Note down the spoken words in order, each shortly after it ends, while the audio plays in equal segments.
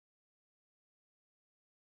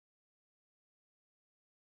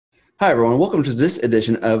Hi, everyone. Welcome to this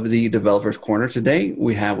edition of the Developers Corner. Today,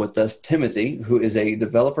 we have with us Timothy, who is a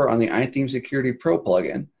developer on the iThemes Security Pro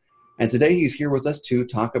plugin. And today, he's here with us to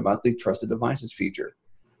talk about the Trusted Devices feature.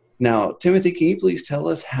 Now, Timothy, can you please tell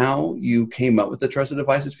us how you came up with the Trusted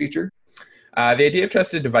Devices feature? The idea of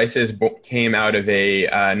trusted devices came out of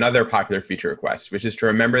another popular feature request, which is to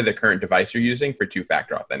remember the current device you're using for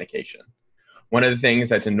two-factor authentication. One of the things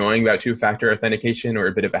that's annoying about two-factor authentication, or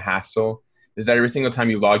a bit of a hassle, is that every single time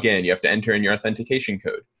you log in, you have to enter in your authentication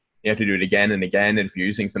code. You have to do it again and again, and if you're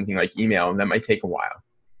using something like email, that might take a while.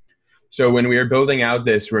 So when we were building out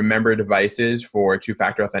this remember devices for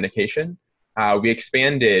two-factor authentication, we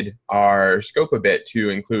expanded our scope a bit to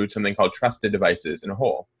include something called trusted devices in a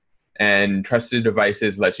whole. And trusted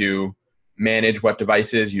devices lets you manage what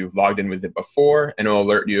devices you've logged in with it before, and it'll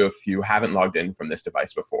alert you if you haven't logged in from this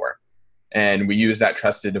device before. And we use that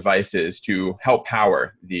trusted devices to help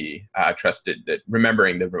power the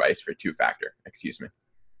remembering the device for two-factor,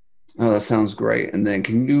 Oh, that sounds great. And then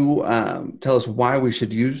can you tell us why we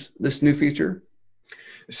should use this new feature?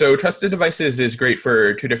 So trusted devices is great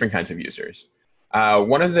for two different kinds of users.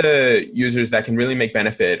 One of the users that can really make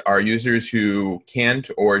benefit are users who can't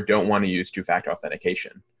or don't want to use two-factor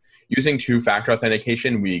authentication. Using two-factor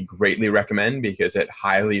authentication, we greatly recommend because it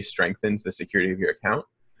highly strengthens the security of your account.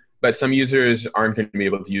 But some users aren't going to be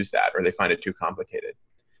able to use that, or they find it too complicated.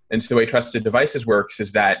 And so the way trusted devices works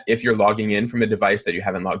is that if you're logging in from a device that you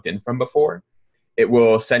haven't logged in from before, it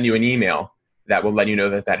will send you an email that will let you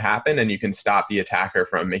know that that happened, and you can stop the attacker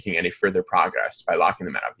from making any further progress by locking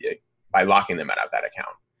them out of that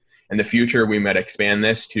account. In the future, we might expand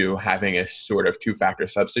this to having a sort of two-factor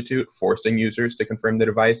substitute, forcing users to confirm the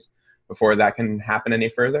device before that can happen any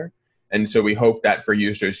further. And so we hope that for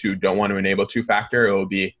users who don't want to enable two-factor, it will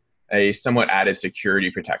be a somewhat added security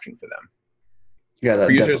protection for them. Yeah, For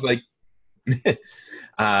that users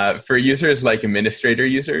definitely. for users like administrator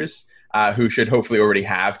users who should hopefully already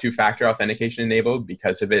have two-factor authentication enabled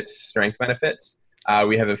because of its strength benefits,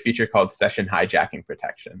 we have a feature called session hijacking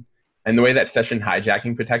protection. And the way that session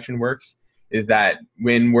hijacking protection works is that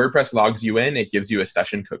when WordPress logs you in, it gives you a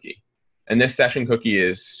session cookie. And this session cookie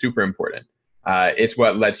is super important. It's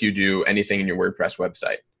what lets you do anything in your WordPress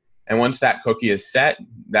website. And once that cookie is set,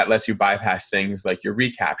 that lets you bypass things like your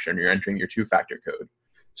reCAPTCHA and you're entering your two-factor code.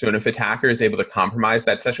 So if an attacker is able to compromise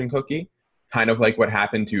that session cookie, kind of like what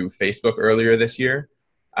happened to Facebook earlier this year,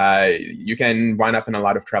 you can wind up in a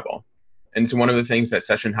lot of trouble. And so one of the things that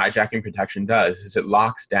session hijacking protection does is it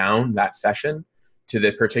locks down that session to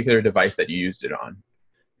the particular device that you used it on.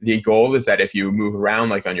 The goal is that if you move around,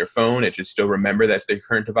 like on your phone, it should still remember that's the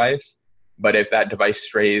current device. But if that device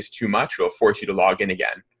strays too much, it will force you to log in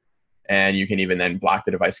again. And you can even then block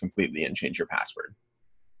the device completely and change your password.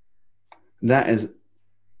 That is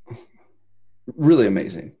really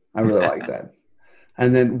amazing. I really like that.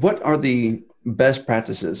 And then what are the best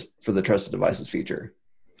practices for the Trusted Devices feature?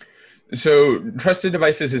 So trusted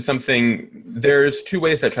devices is something, there's two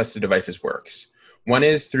ways that trusted devices works. One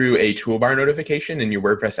is through a toolbar notification in your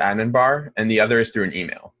WordPress admin bar, and the other is through an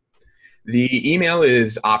email. The email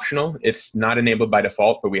is optional. It's not enabled by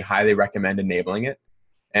default, but we highly recommend enabling it.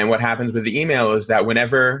 And what happens with the email is that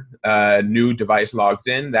whenever a new device logs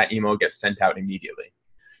in, that email gets sent out immediately.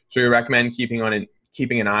 So we recommend keeping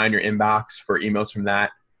an eye on your inbox for emails from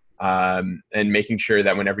that, and making sure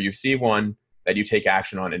that whenever you see one, that you take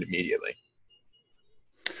action on it immediately.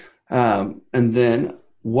 And then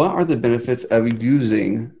what are the benefits of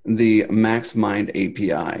using the MaxMind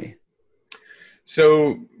API?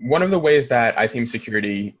 So one of the ways that iThemes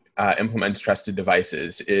Security implements trusted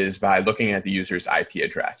devices is by looking at the user's IP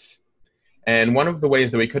address. And one of the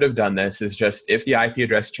ways that we could have done this is just if the IP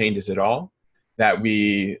address changes at all, that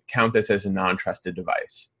we count this as a non-trusted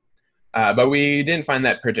device. But we didn't find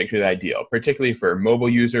that particularly ideal, particularly for mobile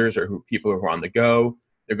users or people who are on the go.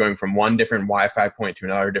 They're going from one different Wi-Fi point to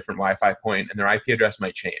another different Wi-Fi point, and their IP address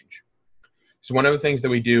might change. So one of the things that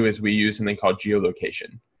we do is we use something called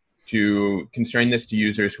geolocation to constrain this to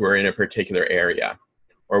users who are in a particular area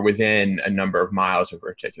or within a number of miles of a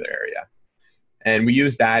particular area. And we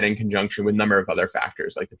use that in conjunction with a number of other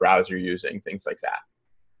factors, like the browser you're using, things like that.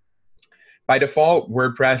 By default, by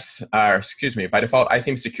default,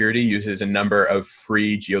 iThemes Security uses a number of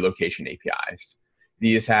free geolocation APIs.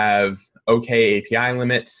 These have okay API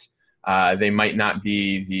limits. They might not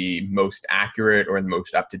be the most accurate or the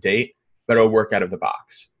most up-to-date, but it'll work out of the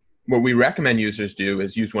box. What we recommend users do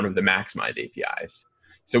is use one of the MaxMind APIs.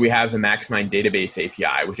 So we have the MaxMind database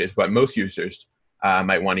API, which is what most users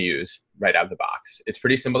might want to use right out of the box. It's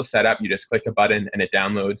pretty simple to set up. You just click a button and it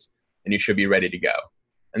downloads, and you should be ready to go.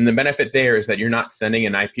 And the benefit there is that you're not sending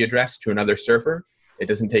an IP address to another server. it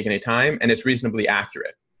doesn't take any time, and it's reasonably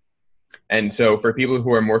accurate. And so for people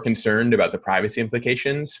who are more concerned about the privacy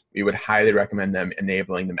implications, we would highly recommend them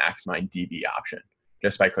enabling the Maximind DB option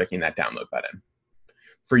just by clicking that download button.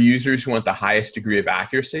 For users who want the highest degree of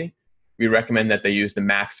accuracy, we recommend that they use the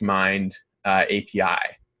Maximind API.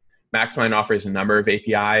 Maximind offers a number of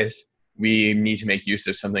APIs. We need to make use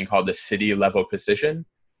of something called the city level precision,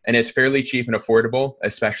 and it's fairly cheap and affordable,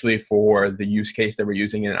 especially for the use case that we're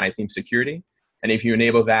using in iThemes security. And if you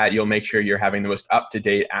enable that, you'll make sure you're having the most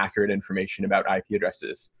up-to-date, accurate information about IP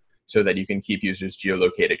addresses so that you can keep users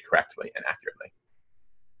geolocated correctly and accurately.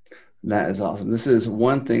 That is awesome. This is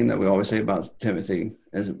one thing that we always say about Timothy,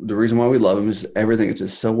 is the reason why we love him is everything is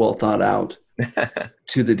just so well thought out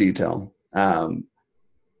to the detail.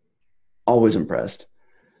 Always impressed.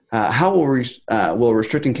 How will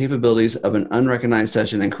restricting capabilities of an unrecognized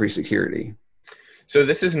session increase security? So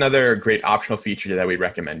this is another great optional feature that we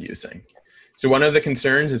recommend using. So one of the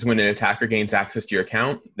concerns is when an attacker gains access to your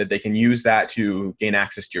account, that they can use that to gain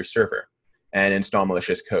access to your server and install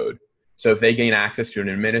malicious code. So if they gain access to an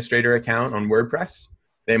administrator account on WordPress,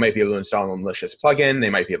 they might be able to install a malicious plugin.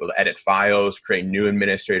 They might be able to edit files, create new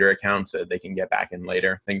administrator accounts so that they can get back in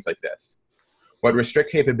later, things like this. What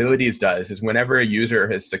restrict capabilities does is whenever a user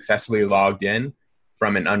has successfully logged in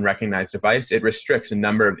from an unrecognized device, it restricts a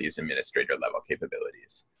number of these administrator level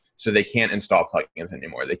capabilities. So they can't install plugins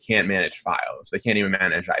anymore. They can't manage files. They can't even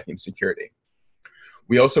manage iThemes security.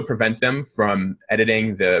 We also prevent them from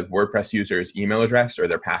editing the WordPress user's email address or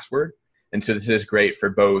their password. And so this is great for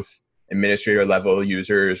both administrator level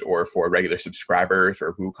users or for regular subscribers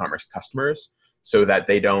or WooCommerce customers so that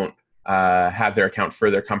they don't have their account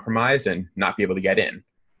further compromised and not be able to get in.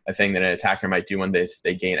 A thing that an attacker might do when they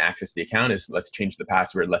gain access to the account is let's change the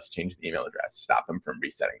password, let's change the email address, stop them from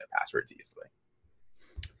resetting their passwords easily.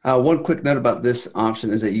 One quick note about this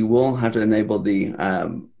option is that you will have to enable the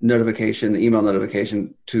notification, the email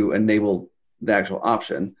notification to enable the actual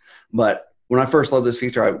option. But when I first loved this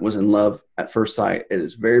feature, I was in love at first sight. It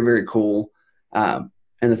is very, very cool. And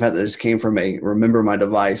the fact that it just came from a remember my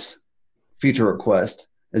device feature request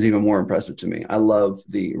is even more impressive to me. I love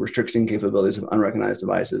the restriction capabilities of unrecognized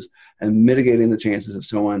devices and mitigating the chances of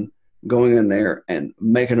someone going in there and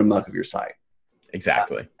making a muck of your site.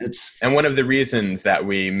 Exactly. And one of the reasons that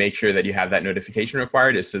we make sure that you have that notification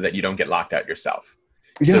required is so that you don't get locked out yourself.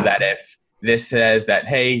 Yeah. So that if this says that,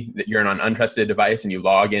 hey, that you're on an untrusted device and you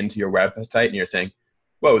log into your website and you're saying,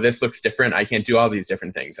 whoa, this looks different. I can't do all these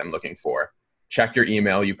different things I'm looking for. Check your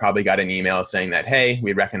email. You probably got an email saying that, hey,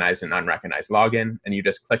 we recognize an unrecognized login. And you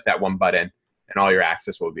just click that one button and all your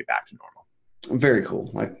access will be back to normal. Very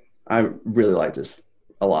cool. I really like this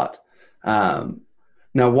a lot.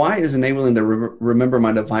 Now, why is enabling the remember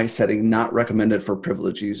my device setting not recommended for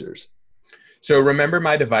privileged users? So remember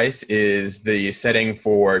my device is the setting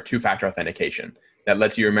for two-factor authentication that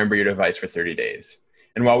lets you remember your device for 30 days.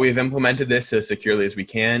 And while we've implemented this as securely as we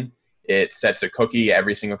can, it sets a cookie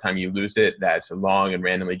every single time you lose it. That's a long and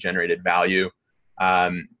randomly generated value.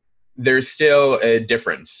 There's still a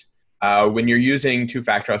difference. When you're using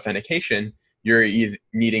two-factor authentication, you're either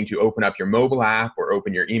needing to open up your mobile app or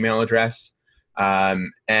open your email address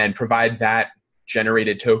and provide that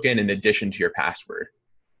generated token in addition to your password.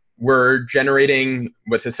 We're generating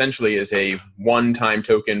what's essentially is a one-time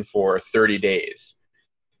token for 30 days.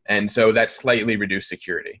 And so that's slightly reduced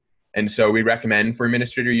security. And so we recommend for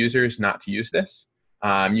administrator users not to use this.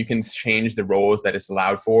 You can change the roles that it's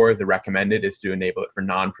allowed for. The recommended is to enable it for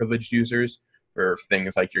non-privileged users, for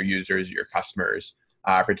things like your users, your customers,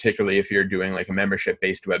 particularly if you're doing like a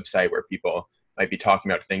membership-based website where people might be talking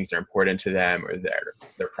about things that are important to them or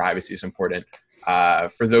their privacy is important.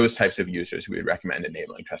 For those types of users, we would recommend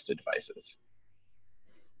enabling trusted devices.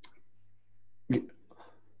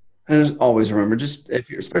 And just always remember,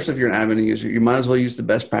 especially if you're an admin user, you might as well use the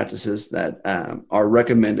best practices that are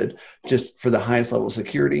recommended just for the highest level of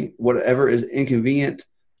security. Whatever is inconvenient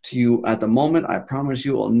to you at the moment, I promise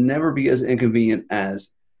you will never be as inconvenient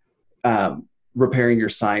as repairing your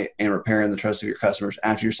site and repairing the trust of your customers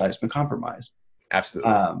after your site's been compromised.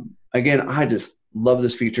 Absolutely. Again, I just love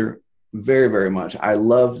this feature very, very much. I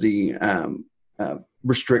love the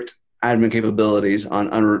restrict admin capabilities on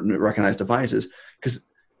unrecognized devices, because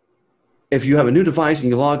if you have a new device and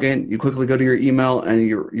you log in, you quickly go to your email and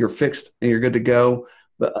you're fixed and you're good to go.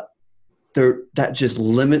 But that just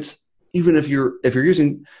limits, even if you're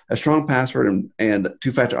using a strong password and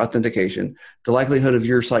two-factor authentication, the likelihood of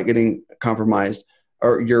your site getting compromised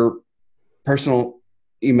or your personal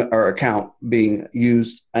email or account being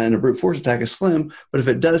used in a brute force attack is slim. But if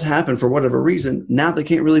it does happen for whatever reason, now they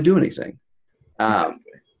can't really do anything. Exactly.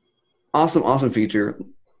 Awesome feature.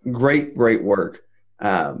 Great work.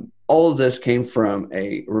 All of this came from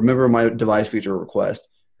a remember my device feature request.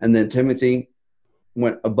 And then Timothy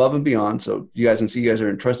went above and beyond. So you guys can see you guys are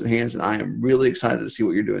in trusted hands, and I am really excited to see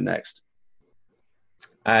what you're doing next.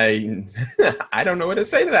 I I don't know what to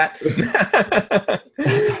say to that.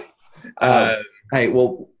 Hey,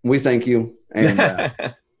 well, we thank you, and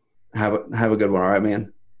have a good one. All right,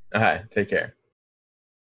 man. All right, take care.